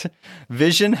attacked,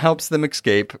 Vision helps them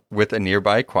escape with a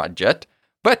nearby quad jet,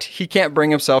 but he can't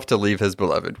bring himself to leave his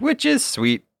beloved, which is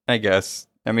sweet, I guess.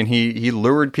 I mean, he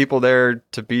lured people there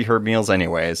to be her meals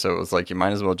anyway, so it was like, you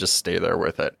might as well just stay there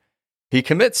with it. He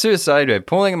commits suicide by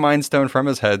pulling a Mind Stone from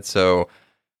his head, so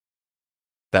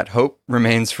that hope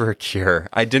remains for a cure.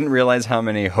 I didn't realize how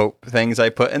many hope things I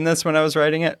put in this when I was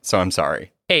writing it, so I'm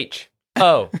sorry.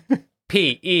 H-O-P-E.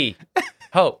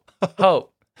 Hope.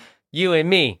 Hope. You and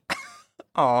me.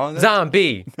 Aw.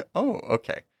 Zombie. Oh,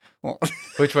 okay. Well,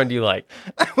 which one do you like?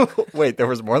 Wait, there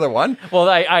was more than one? Well,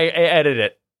 I edited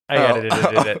it. I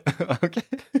edited it. Okay.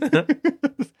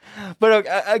 But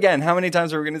again, how many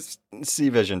times are we going to see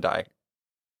Vision die?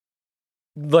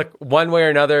 Look, one way or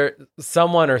another,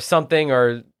 someone or something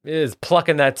or is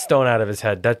plucking that stone out of his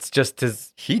head. That's just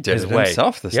his. He did his it way.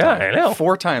 himself this Yeah, time. I know.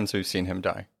 4 times we've seen him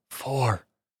die. 4.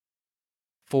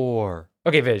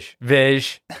 Okay,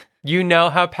 Vish, you know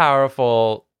how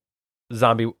powerful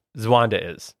zombie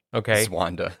Zwanda is. Okay,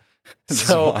 Zwanda.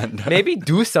 so Zwanda. maybe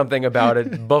do something about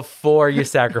it before you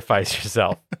sacrifice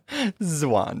yourself.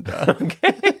 Zwanda.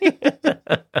 Okay.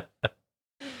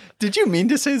 Did you mean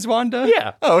to say Zwanda?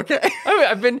 Yeah. Oh, okay.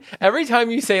 I've been every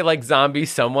time you say like zombie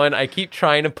someone, I keep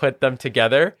trying to put them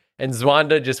together, and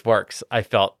Zwanda just works. I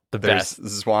felt the There's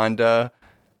best. Zwanda,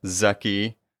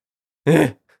 Zucky,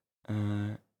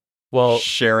 Well,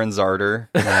 Sharon Zarder.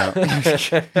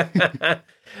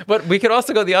 but we could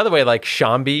also go the other way, like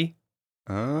Shambi.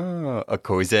 Oh,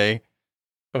 Okoze.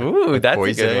 Ooh, that's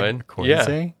a good one. Yeah.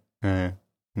 Okoze?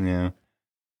 Yeah.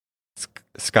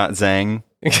 Scott Zhang.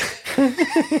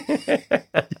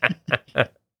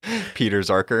 Peter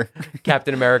Zarker.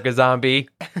 Captain America zombie.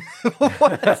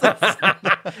 What is this?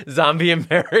 Zombie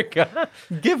America.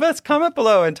 Comment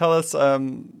below and tell us,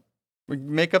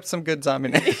 make up some good zombie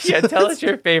names. Yeah, tell us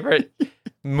your favorite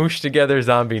moosh together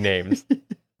zombie names.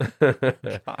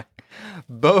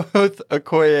 Both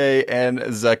Okoye and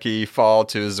Zucky fall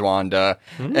to Zwanda,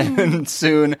 and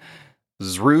soon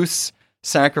Zrus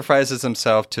sacrifices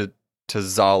himself to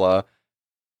Zala.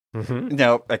 Mm-hmm.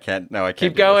 No, I can't. No, I can't.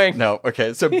 Keep do going. this. No,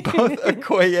 okay. So both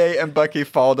Okoye and Bucky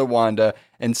fall to Wanda,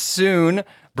 and soon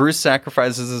Bruce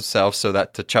sacrifices himself so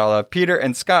that T'Challa, Peter,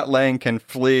 and Scott Lang can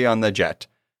flee on the jet.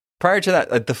 Prior to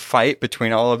that, the fight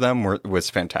between all of them was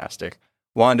fantastic.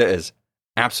 Wanda is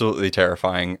absolutely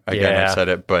terrifying. Again, Yeah. I've said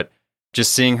it, but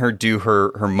just seeing her do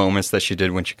her moments that she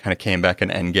did when she kind of came back in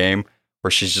Endgame,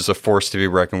 where she's just a force to be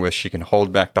reckoned with. She can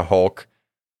hold back the Hulk.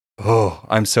 Oh,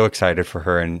 I'm so excited for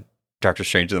her and Doctor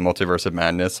Strange in the Multiverse of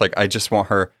Madness. Like, I just want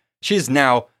her. She's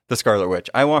now the Scarlet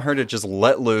Witch. I want her to just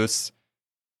let loose,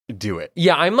 do it.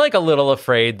 Yeah, I'm like a little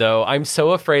afraid though. I'm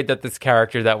so afraid that this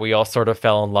character that we all sort of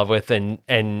fell in love with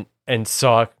and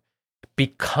saw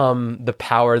become the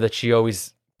power that she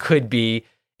always could be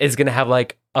is going to have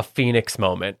like a Phoenix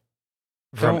moment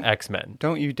from Don't- X-Men.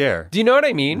 Don't you dare. Do you know what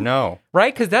I mean? No.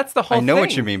 Right? Because that's the whole I thing. know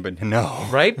what you mean, but no.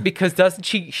 Right? Because doesn't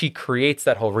she creates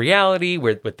that whole reality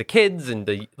with the kids and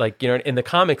the, like, you know, in the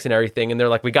comics and everything, and they're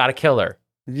like, we got to kill her.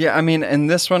 Yeah, I mean, in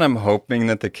this one, I'm hoping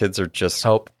that the kids are just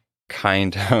Hope.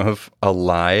 kind of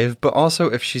alive, but also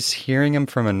if she's hearing him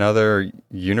from another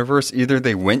universe, either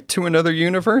they went to another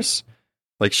universe,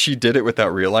 like she did it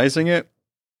without realizing it,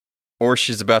 or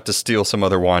she's about to steal some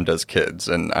other Wanda's kids,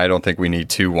 and I don't think we need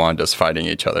 2 Wandas fighting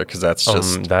each other, because that's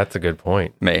just That's a good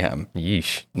point. mayhem.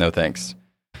 Yeesh. No thanks.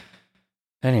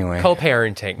 Anyway.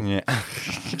 Co-parenting. Yeah.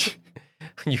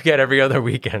 You get every other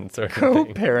weekend sort of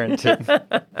thing.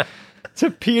 Co-parenting.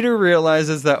 So Peter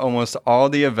realizes that almost all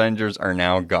the Avengers are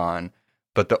now gone,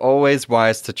 but the always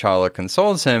wise T'Challa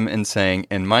consoles him in saying,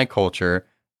 in my culture,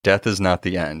 death is not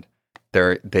the end.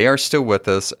 They are still with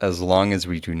us as long as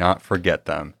we do not forget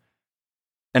them.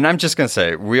 And I'm just going to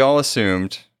say, we all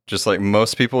assumed, just like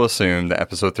most people assumed, that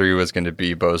episode 3 was going to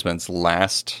be Boseman's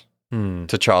last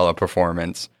T'Challa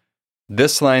performance.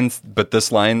 This line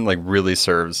like really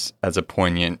serves as a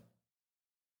poignant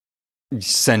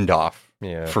send-off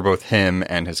for both him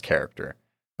and his character.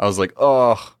 I was like,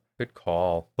 oh, Good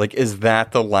call. like, is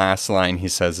that the last line he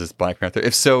says as Black Panther?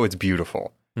 If so, it's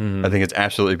beautiful. I think it's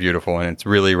absolutely beautiful, and it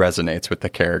really resonates with the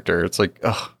character. It's like,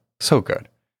 oh, so good.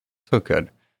 So good.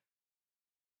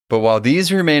 But while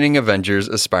these remaining Avengers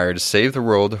aspire to save the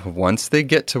world once they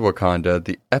get to Wakanda,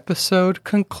 the episode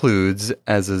concludes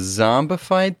as a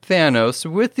zombified Thanos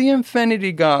with the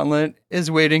Infinity Gauntlet is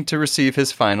waiting to receive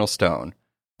his final stone.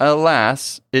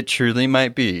 Alas, it truly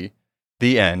might be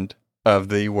the end of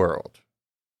the world.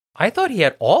 I thought he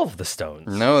had all of the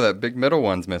stones. No, that big middle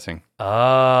one's missing.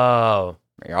 Oh,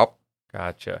 Yup.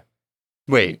 gotcha.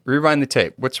 Wait, rewind the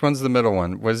tape. Which one's the middle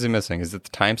one? What is he missing? Is it the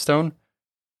Time Stone?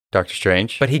 Doctor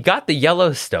Strange? But he got the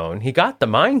yellow stone. He got the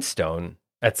Mind Stone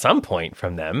at some point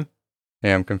from them.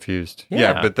 Yeah, I'm confused. Yeah.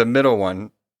 Yeah, but the middle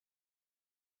one.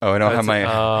 Oh, I don't have my.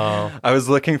 Oh. I was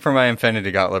looking for my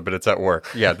Infinity Gauntlet, but it's at work.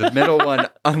 Yeah, the middle one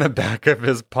on the back of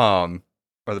his palm,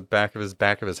 or the back of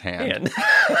his hand.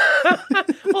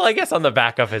 Well, I guess on the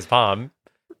back of his palm.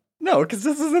 No, because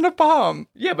this isn't a palm.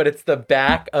 Yeah, but it's the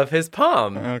back of his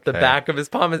palm. Okay. The back of his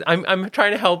palm is. I'm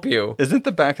trying to help you. Isn't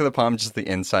the back of the palm just the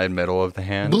inside middle of the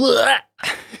hand? Blah.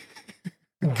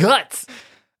 Guts.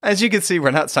 As you can see,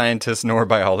 we're not scientists nor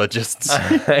biologists.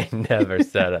 I never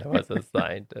said I was a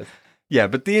scientist. Yeah,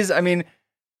 but these, I mean,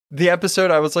 the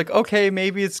episode, I was like, okay,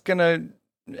 maybe it's going to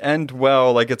end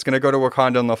well. Like, it's going to go to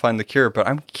Wakanda and they'll find the cure. But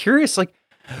I'm curious, like,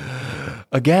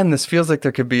 again, this feels like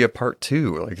there could be a part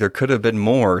 2. Like, there could have been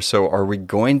more. So are we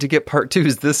going to get part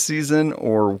 2s this season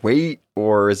or wait?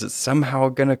 Or is it somehow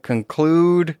going to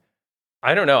conclude?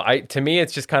 I don't know. To me,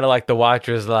 it's just kind of like the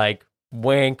Watcher's like,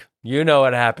 wink, you know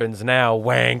what happens now,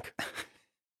 wink.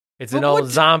 It's an old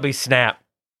zombie snap.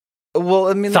 Well,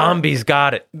 I mean, zombies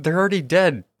got it. They're already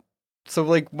dead. So,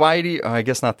 like, why do you... Oh, I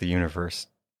guess not the universe.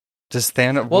 Does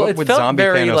Thanos... Well, what would zombie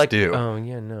Thanos do? Oh,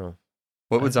 yeah, no.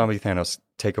 What would zombie Thanos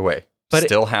take away? But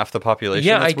Still half the population?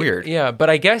 Yeah, That's weird. Yeah, but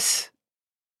I guess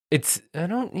it's... I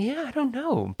don't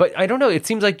know. But I don't know. It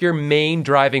seems like your main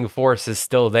driving force is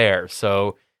still there.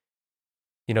 So,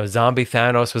 you know, zombie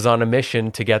Thanos was on a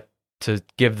mission to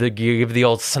give the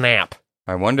old snap.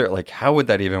 I wonder, like, how would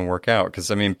that even work out? Because,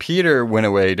 I mean, Peter went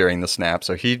away during the snap,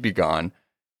 so he'd be gone.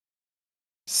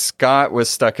 Scott was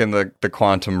stuck in the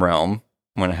quantum realm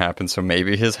when it happened, so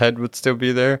maybe his head would still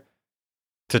be there.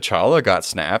 T'Challa got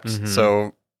snapped,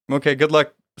 so, okay, good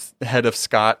luck, head of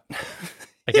Scott.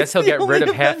 I guess he'll get rid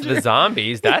of half the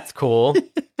zombies. That's cool.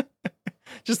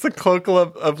 Just the cloak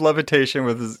of levitation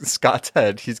with Scott's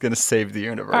head. He's going to save the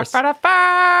universe. God.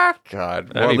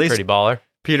 That'd be pretty baller.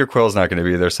 Peter Quill's not going to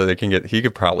be there, so he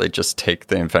could probably just take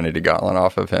the Infinity Gauntlet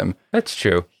off of him. That's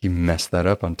true. He messed that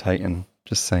up on Titan.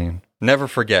 Just saying. Never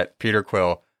forget Peter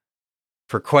Quill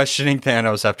for questioning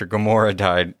Thanos after Gamora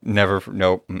died.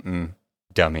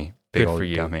 Dummy. Big Good old for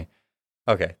you. dummy.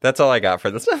 Okay, that's all I got for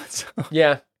this episode.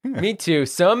 Yeah, me too.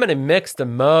 So many mixed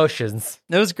emotions.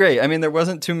 It was great. I mean, there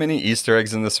wasn't too many Easter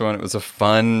eggs in this one. It was a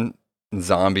fun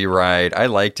zombie ride. I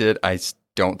liked it. I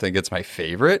don't think it's my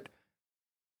favorite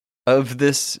of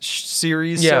this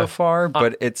series so far,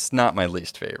 but it's not my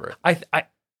least favorite.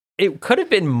 It could have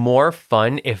been more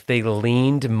fun if they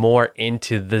leaned more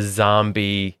into the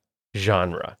zombie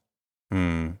genre.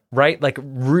 Right? Like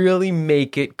really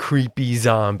make it creepy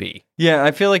zombie. Yeah,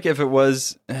 I feel like if it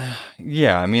was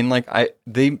I mean, like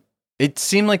it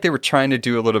seemed like they were trying to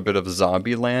do a little bit of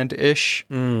Zombieland-ish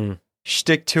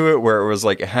shtick to it, where it was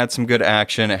like it had some good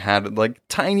action, it had like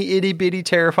tiny itty bitty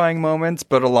terrifying moments,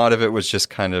 but a lot of it was just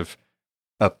kind of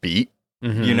upbeat,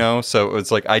 you know? So it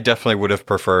was like I definitely would have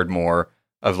preferred more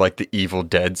of like the Evil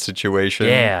Dead situation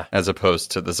as opposed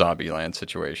to the Zombieland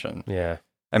situation. Yeah.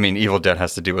 I mean, Evil Dead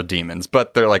has to deal with demons,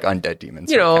 but they're like undead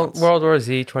demons. You know, World War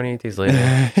Z, 28 Days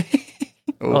Later.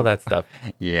 All that stuff.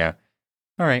 Yeah.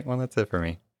 All right. Well, that's it for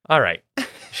me. All right.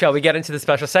 Shall we get into the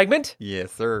special segment?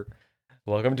 Yes, sir.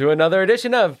 Welcome to another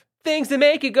edition of Things That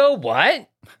Make You Go, What?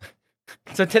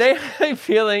 So today I'm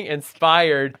feeling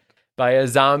inspired by a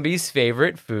zombie's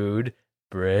favorite food,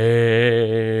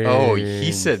 brains. Oh,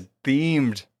 he said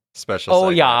themed special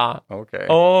segment. Yeah. Okay.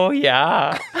 Oh,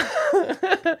 yeah.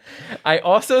 I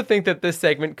also think that this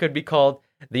segment could be called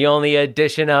the only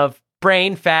edition of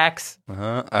Brain Facts.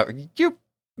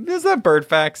 Is that Bird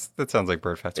Facts? That sounds like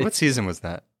Bird Facts. What season was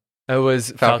that? It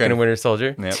was Falcon and Winter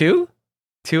Soldier. Yep.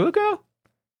 2 ago?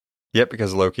 Yep,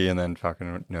 because Loki and then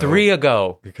Falcon. No, 3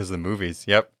 ago. Because of the movies.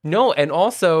 Yep. No, and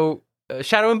also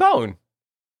Shadow and Bone.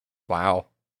 Wow.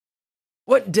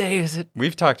 What day is it?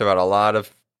 We've talked about a lot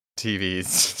of TVs.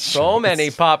 So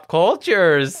many pop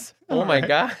cultures. Oh my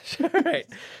gosh. All right.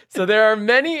 So there are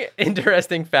many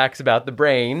interesting facts about the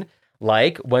brain,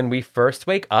 like when we first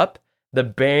wake up, the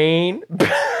brain...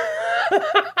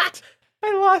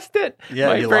 I lost it.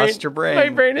 Yeah, you lost your brain. My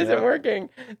brain isn't working.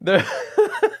 The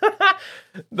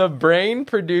brain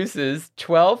produces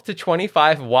 12 to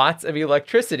 25 watts of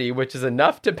electricity, which is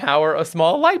enough to power a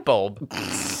small light bulb.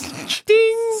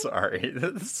 Ding! Sorry,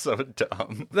 that's so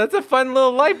dumb. That's a fun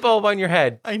little light bulb on your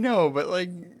head. I know, but like...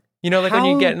 You know, like when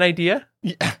you get an idea?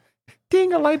 Yeah.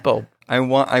 Ding, a light bulb. I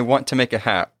want to make a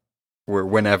hat where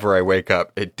whenever I wake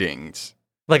up, it dings.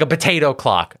 Like a potato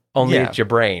clock, only it's your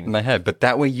brain. In my head. But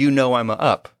that way you know I'm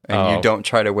up and you don't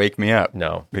try to wake me up.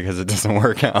 No. Because it doesn't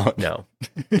work out. No.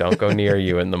 Don't go near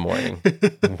you in the morning.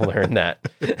 Learn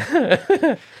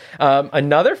that.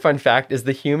 Another fun fact is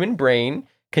the human brain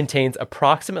contains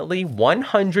approximately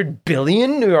 100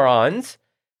 billion neurons,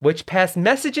 which pass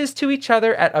messages to each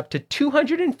other at up to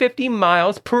 250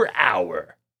 miles per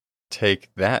hour. Take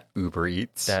that, Uber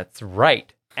Eats. That's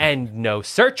right. And no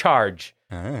surcharge.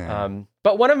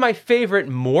 But one of my favorite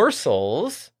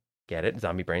morsels, get it,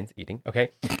 zombie brains eating,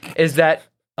 okay, is that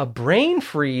a brain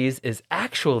freeze is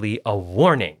actually a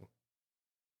warning.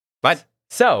 What?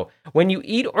 So, when you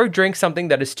eat or drink something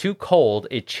that is too cold,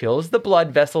 it chills the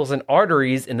blood vessels and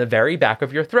arteries in the very back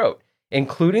of your throat,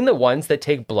 including the ones that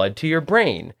take blood to your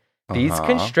brain. These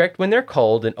constrict when they're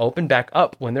cold and open back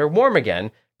up when they're warm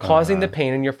again, causing the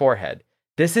pain in your forehead.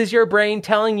 This is your brain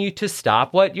telling you to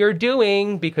stop what you're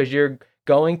doing because you're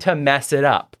going to mess it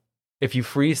up. If you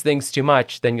freeze things too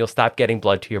much, then you'll stop getting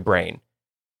blood to your brain.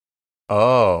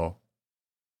 Oh.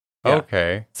 Yeah.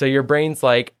 Okay. So your brain's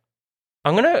like,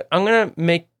 I'm gonna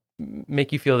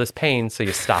make you feel this pain, so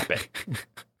you stop it.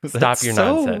 Stop your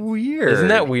nonsense. So weird. Isn't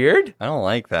that weird? I don't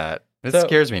like that. It So-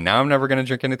 scares me. Now I'm never going to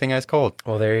drink anything ice cold.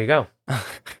 Well, there you go.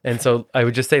 And so I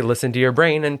would just say, listen to your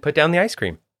brain and put down the ice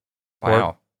cream. Or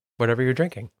Wow. whatever you're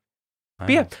drinking. Wow.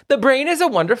 But yeah, the brain is a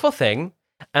wonderful thing.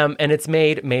 And it's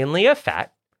made mainly of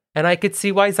fat. And I could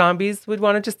see why zombies would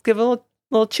want to just give a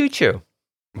little choo-choo.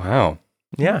 Wow.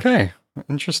 Yeah. Okay.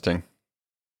 Interesting.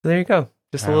 So there you go.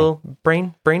 Just a Wow. little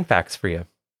brain facts for you.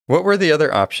 What were the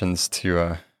other options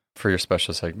to for your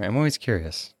special segment? I'm always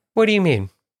curious. What do you mean?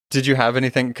 Did you have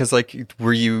anything? Because like,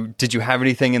 did you have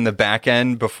anything in the back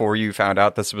end before you found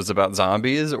out this was about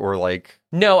zombies, or like?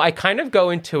 No, I kind of go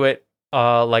into it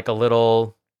like a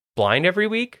little blind every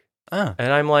week. Ah.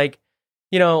 And I'm like,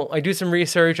 I do some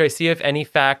research. I see if any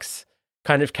facts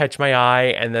kind of catch my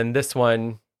eye. And then this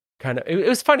one kind of, it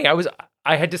was funny.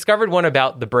 I had discovered one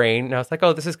about the brain and I was like,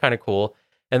 oh, this is kind of cool.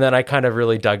 And then I kind of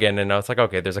really dug in and I was like,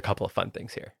 okay, there's a couple of fun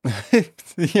things here.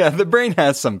 Yeah, the brain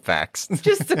has some facts.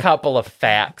 Just a couple of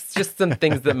facts, just some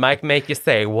things that might make you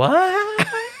say, what?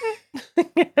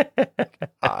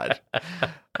 Odd.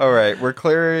 All right, we're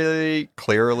clearly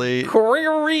Query.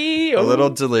 a little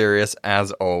delirious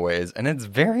as always, and it's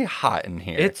very hot in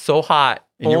here. It's so hot.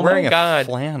 and you're Oh wearing my God. a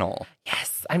flannel.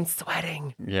 Yes, I'm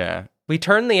sweating. Yeah. We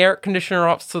turned the air conditioner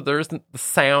off so there's the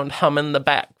sound humming in the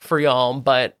back for y'all,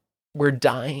 but we're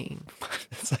dying.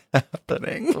 What's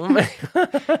happening? Oh my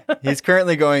He's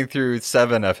currently going through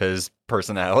 7 of his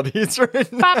personalities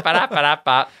right now.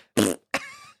 Ba-ba-da-ba-da-ba.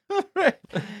 All right.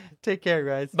 Take care,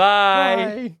 guys.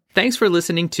 Bye. Thanks for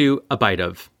listening to A Bite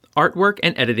of, artwork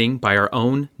and editing by our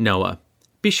own Noah.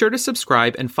 Be sure to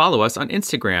subscribe and follow us on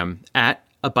Instagram at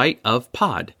A Bite of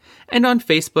Pod and on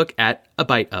Facebook at A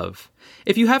Bite of.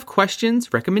 If you have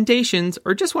questions, recommendations,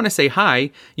 or just want to say hi,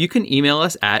 you can email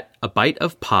us at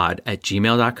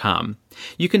abiteofpod@gmail.com.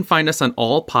 You can find us on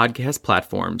all podcast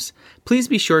platforms. Please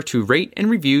be sure to rate and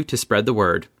review to spread the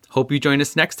word. Hope you join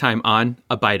us next time on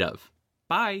A Bite of.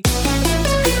 Bye.